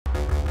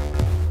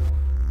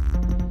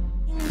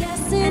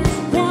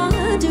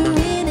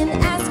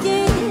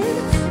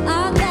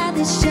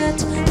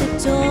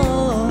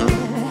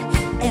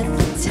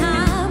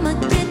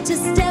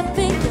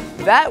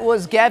That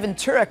was Gavin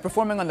Turek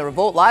performing on the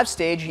REVOLT live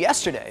stage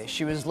yesterday.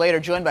 She was later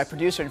joined by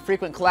producer and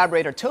frequent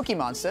collaborator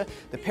Tokimonsta.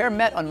 The pair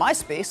met on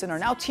MySpace and are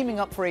now teaming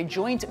up for a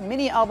joint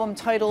mini-album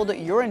titled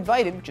You're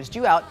Invited, which is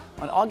due out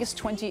on August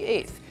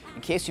 28th.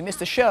 In case you missed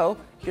the show,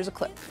 here's a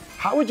clip.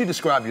 How would you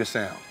describe your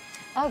sound?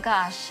 Oh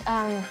gosh.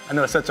 I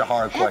know it's such a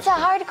hard question. It's a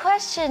hard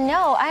question.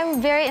 No,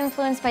 I'm very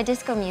influenced by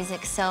disco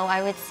music, so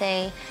I would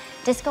say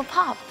disco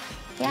pop.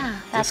 Yeah,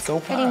 that's disco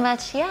pretty pop.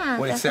 much, yeah.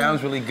 Well, it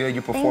sounds really good.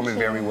 You're performing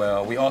very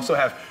well. We also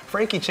have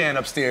Frankie Chan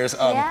upstairs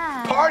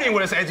partying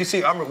with us. As you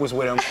see, Amrit was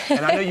with him.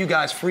 And I know you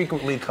guys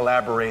frequently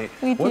collaborate.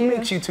 What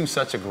makes you two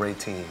such a great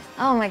team?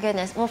 Oh my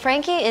goodness. Well,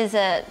 Frankie is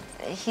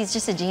he's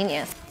just a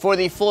genius. For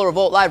the full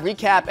REVOLT live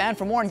recap and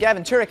for more on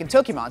Gavin Turek and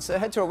Tokimonsta,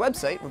 head to our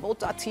website,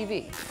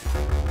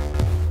 revolt.tv.